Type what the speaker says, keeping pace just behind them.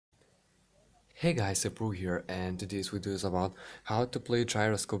Hey guys, April here, and today's video is about how to play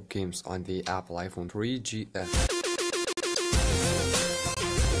gyroscope games on the Apple iPhone 3GS.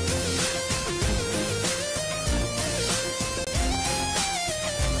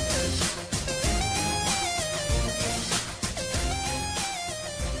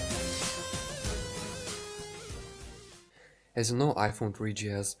 As you know, iPhone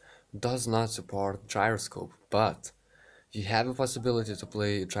 3GS does not support gyroscope, but you have a possibility to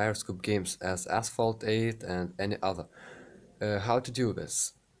play gyroscope games as Asphalt 8 and any other. How to do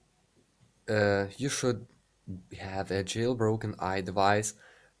this? You should have a jailbroken iDevice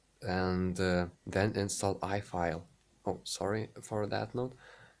and then install iFile. Oh, sorry for that note.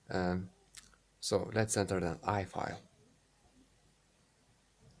 Um, so let's enter the iFile.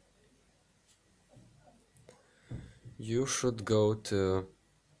 You should go to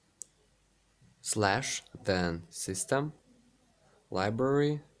slash, then system,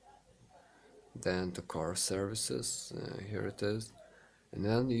 library, then to core services, here it is, and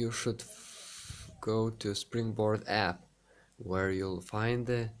then you should go to Springboard app, where you'll find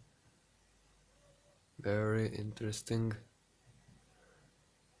a very interesting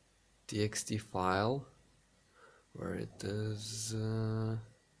txt file, where it is,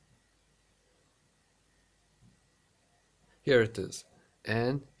 here it is,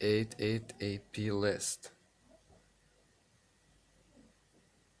 N88AP list.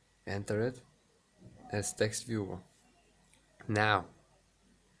 Enter it as text viewer. Now,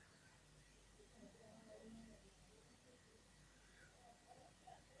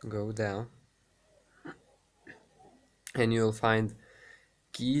 go down and you'll find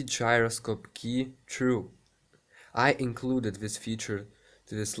key gyroscope key true. I included this feature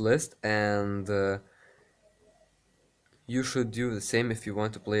to this list, and you should do the same if you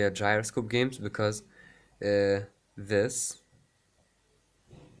want to play a gyroscope games, because this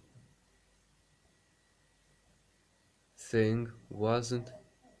thing wasn't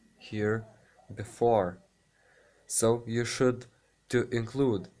here before. So you should to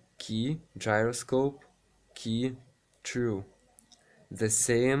include key gyroscope key true, the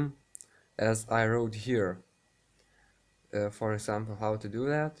same as I wrote here. For example, how to do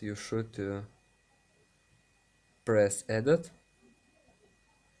that? You should press edit,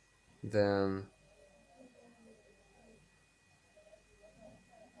 then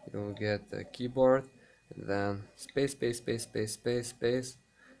you'll get the keyboard, then space space space space space space,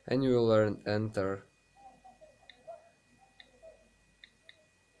 and you will learn enter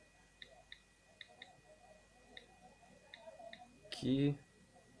key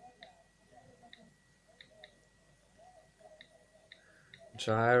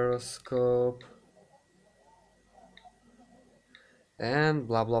gyroscope and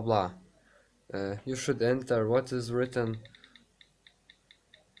blah blah blah. You should enter what is written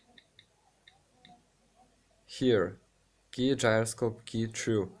here, key gyroscope key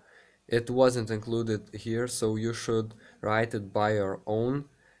true. It wasn't included here, so you should write it by your own,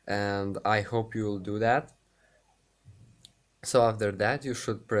 and I hope you will do that. So after that you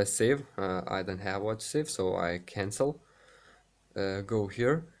should press save. I don't have what to save, so I cancel. Go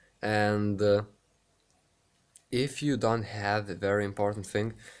here, and if you don't have a very important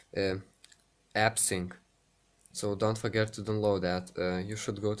thing, app sync, so don't forget to download that. You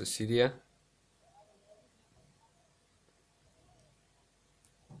should go to Cydia.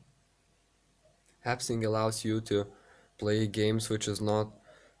 App sync allows you to play games which is not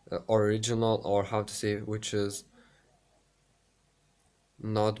original, or how to say, which is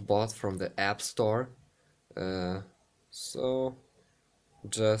not bought from the app store. So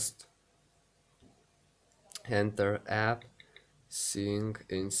just enter app sync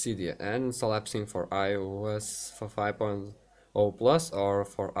in Cydia and install AppSync for iOS for 5.0 plus, or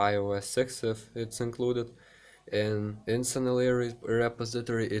for iOS 6 if it's included. In instantly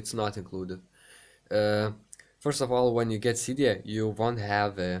repository it's not included. First of all, when you get Cydia, you won't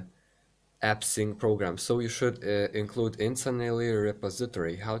have a AppSync program, so you should include instantly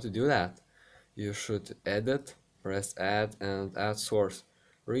repository. How to do that? You should edit, press add, and add source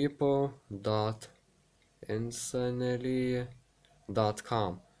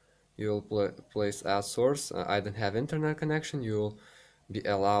repo.instantly.com. You'll place add source. I don't have internet connection. You'll be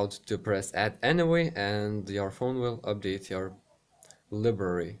allowed to press add anyway, and your phone will update your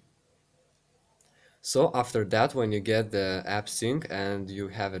library. So after that, when you get the app sync and you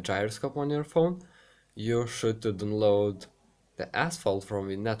have a gyroscope on your phone, you should download the Asphalt from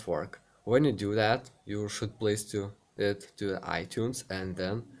the network. When you do that, you should place it to iTunes and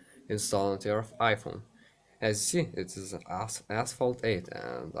then install it to your iPhone. As you see, it is Asphalt 8,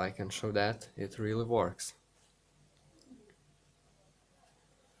 and I can show that it really works.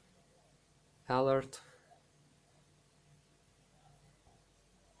 alert.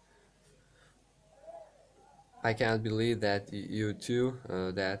 I can't believe that you too,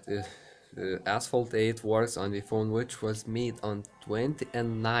 that Asphalt 8 works on the phone which was made on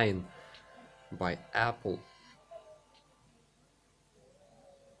 2009 by Apple.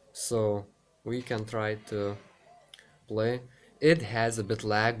 So we can try to play. It has a bit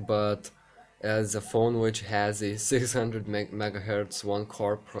lag, but as a phone which has a 600 megahertz one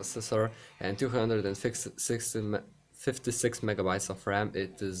core processor and 256 megabytes of RAM,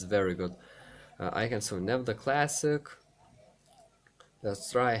 it is very good. I can so never the classic.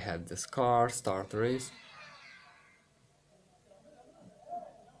 Let's try. Have this car start race.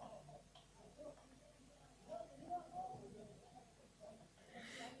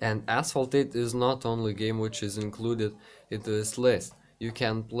 And Asphalt 8 is not only game which is included in this list. You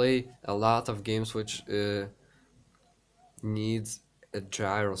can play a lot of games which needs a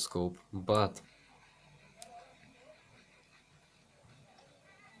gyroscope, but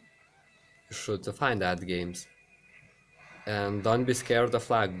you should find that games. And don't be scared of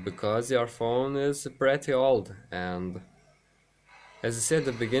lag because your phone is pretty old. And as I said at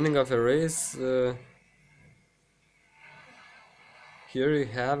the beginning of the race, here you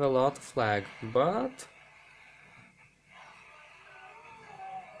have a lot of lag, but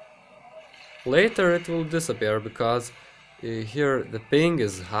later it will disappear because here the ping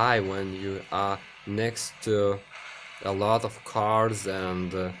is high when you are next to a lot of cars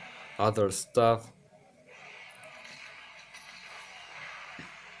and other stuff.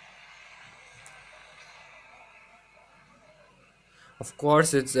 Of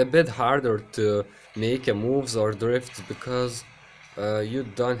course, it's a bit harder to make a moves or drifts because you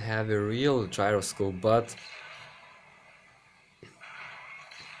don't have a real gyroscope, but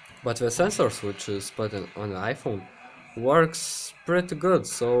the sensors which is put on the iPhone works pretty good,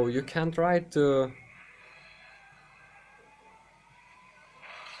 so you can try to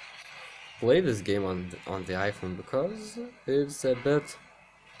play this game on the iPhone because it's a bit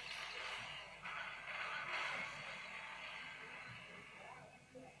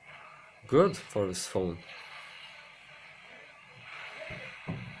good for this phone.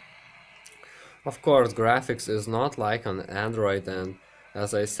 Of course, graphics is not like on Android, and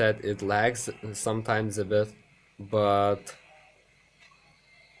as I said, it lags sometimes a bit, but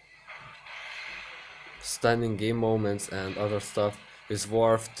stunning game moments and other stuff is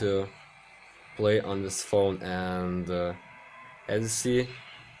worth to play on this phone. And as you see,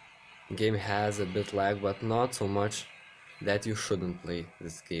 game has a bit lag, but not so much that you shouldn't play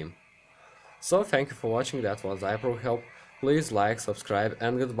this game. So thank you for watching. That was iPro Help. Please like, subscribe,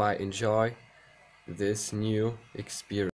 and goodbye. Enjoy this new experience.